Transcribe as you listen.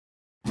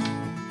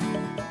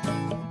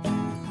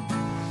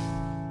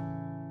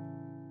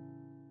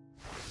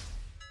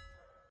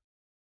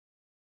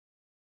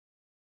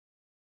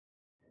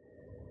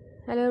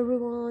Hello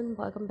everyone,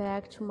 welcome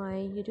back to my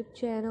YouTube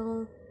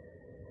channel.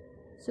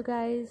 So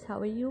guys, how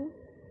are you?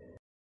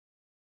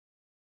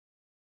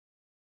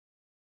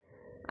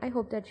 I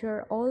hope that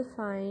you're all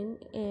fine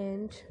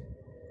and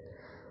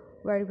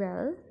very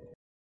well.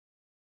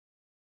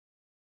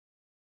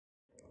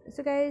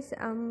 So guys,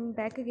 I'm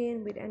back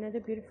again with another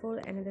beautiful,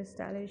 another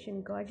stylish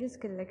and gorgeous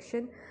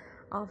collection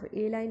of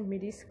A-line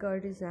midi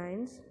skirt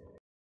designs.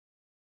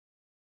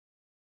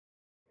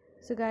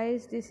 So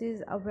guys, this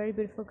is a very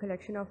beautiful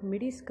collection of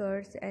midi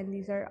skirts and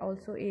these are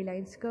also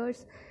A-line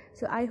skirts.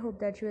 So I hope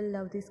that you will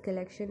love this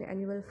collection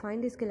and you will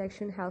find this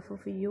collection helpful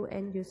for you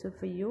and useful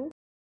for you.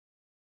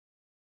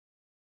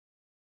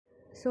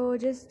 So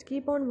just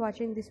keep on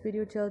watching this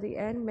video till the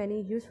end.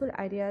 Many useful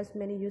ideas,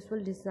 many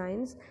useful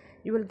designs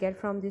you will get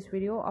from this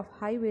video of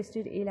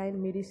high-waisted A-line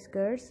midi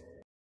skirts.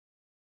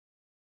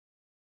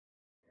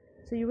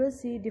 So you will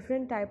see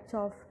different types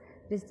of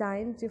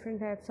designs, different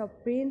types of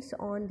prints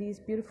on these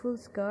beautiful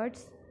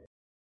skirts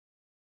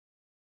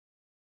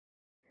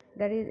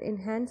that is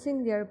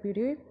enhancing their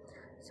beauty.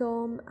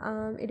 So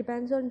it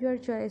depends on your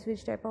choice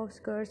which type of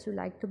skirts you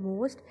like the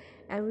most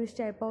and which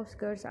type of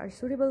skirts are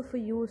suitable for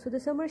you. So the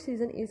summer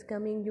season is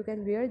coming, you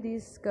can wear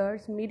these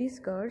skirts, midi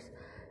skirts.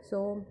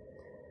 So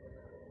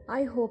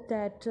I hope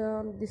that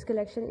this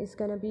collection is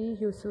gonna be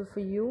useful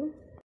for you.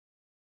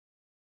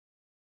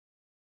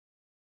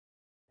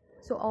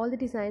 So all the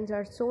designs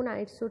are so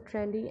nice, so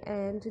trendy,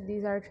 and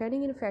these are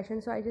trending in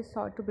fashion, so I just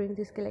thought to bring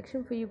this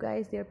collection for you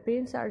guys. Their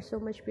prints are so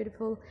much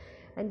beautiful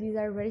and these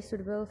are very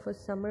suitable for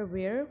summer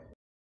wear.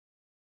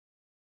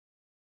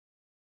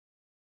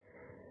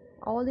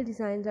 All the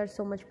designs are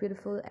so much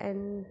beautiful,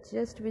 and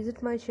just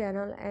visit my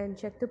channel and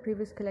check the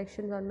previous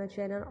collections on my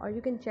channel, or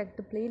you can check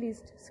the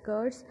playlist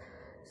skirts.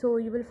 So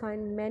you will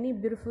find many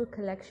beautiful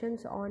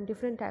collections on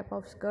different type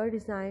of skirt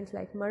designs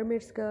like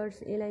mermaid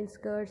skirts, A-line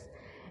skirts,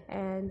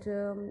 and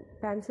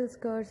pencil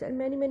skirts, and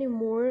many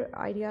more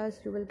ideas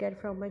you will get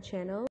from my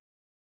channel.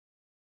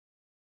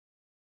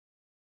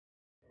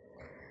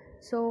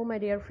 So my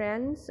dear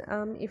friends,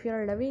 if you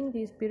are loving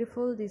these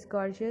beautiful, these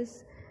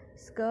gorgeous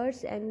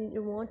skirts and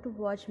you want to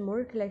watch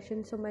more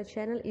collections, so my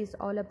channel is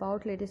all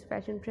about latest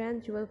fashion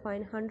trends. You will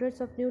find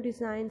hundreds of new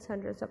designs,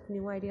 hundreds of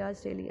new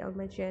ideas daily on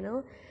my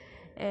channel.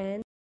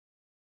 And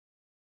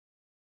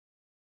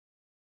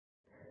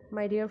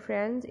my dear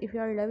friends, if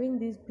you are loving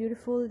these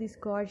beautiful, these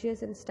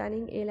gorgeous and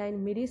stunning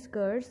A-line midi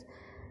skirts,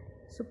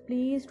 so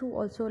please do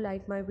also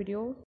like my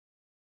video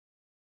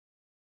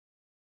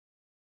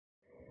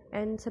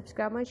and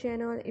subscribe my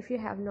channel if you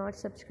have not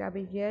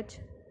subscribed yet.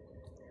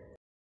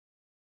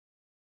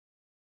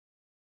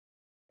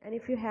 And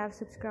if you have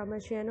subscribed my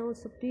channel,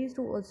 so please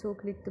do also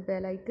click the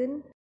bell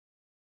icon.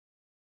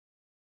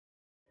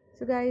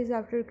 So guys,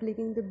 after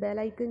clicking the bell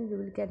icon, you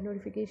will get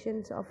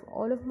notifications of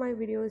all of my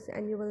videos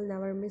and you will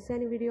never miss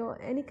any video,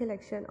 any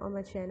collection on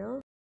my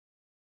channel.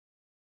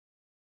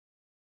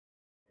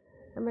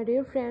 And my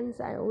dear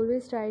friends, I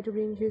always try to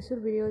bring useful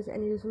videos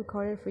and useful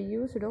content for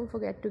you, so don't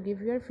forget to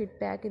give your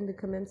feedback in the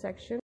comment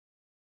section.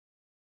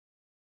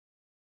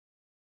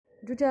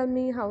 Do tell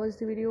me how was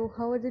the video,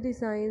 how are the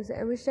designs,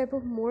 and which type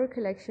of more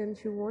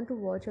collections you want to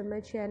watch on my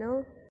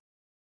channel.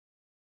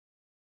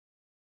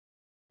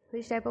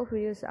 Which type of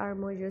videos are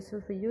more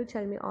useful for you?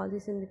 Tell me all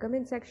this in the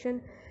comment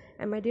section.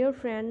 And my dear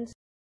friends,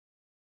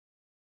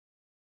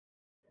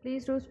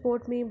 please do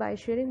support me by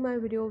sharing my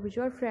video with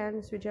your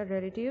friends, with your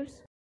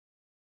relatives.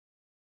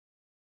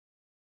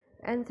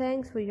 And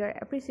thanks for your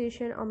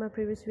appreciation on my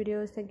previous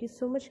videos. Thank you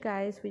so much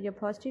guys for your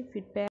positive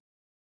feedback.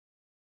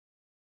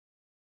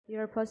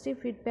 Your positive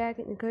feedback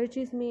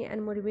encourages me and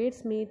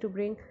motivates me to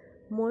bring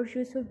more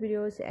useful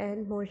videos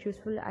and more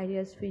useful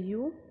ideas for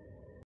you.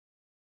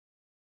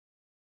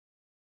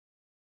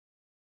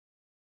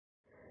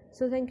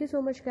 So thank you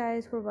so much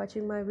guys for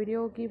watching my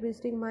video. Keep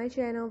visiting my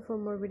channel for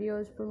more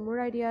videos, for more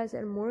ideas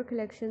and more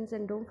collections,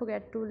 and don't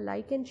forget to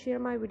like and share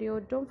my video.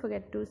 Don't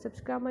forget to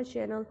subscribe my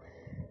channel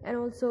and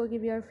also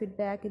give your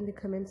feedback in the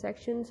comment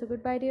section. So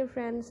goodbye dear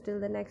friends, till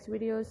the next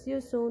video. See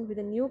you soon with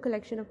a new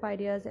collection of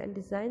ideas and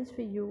designs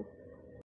for you.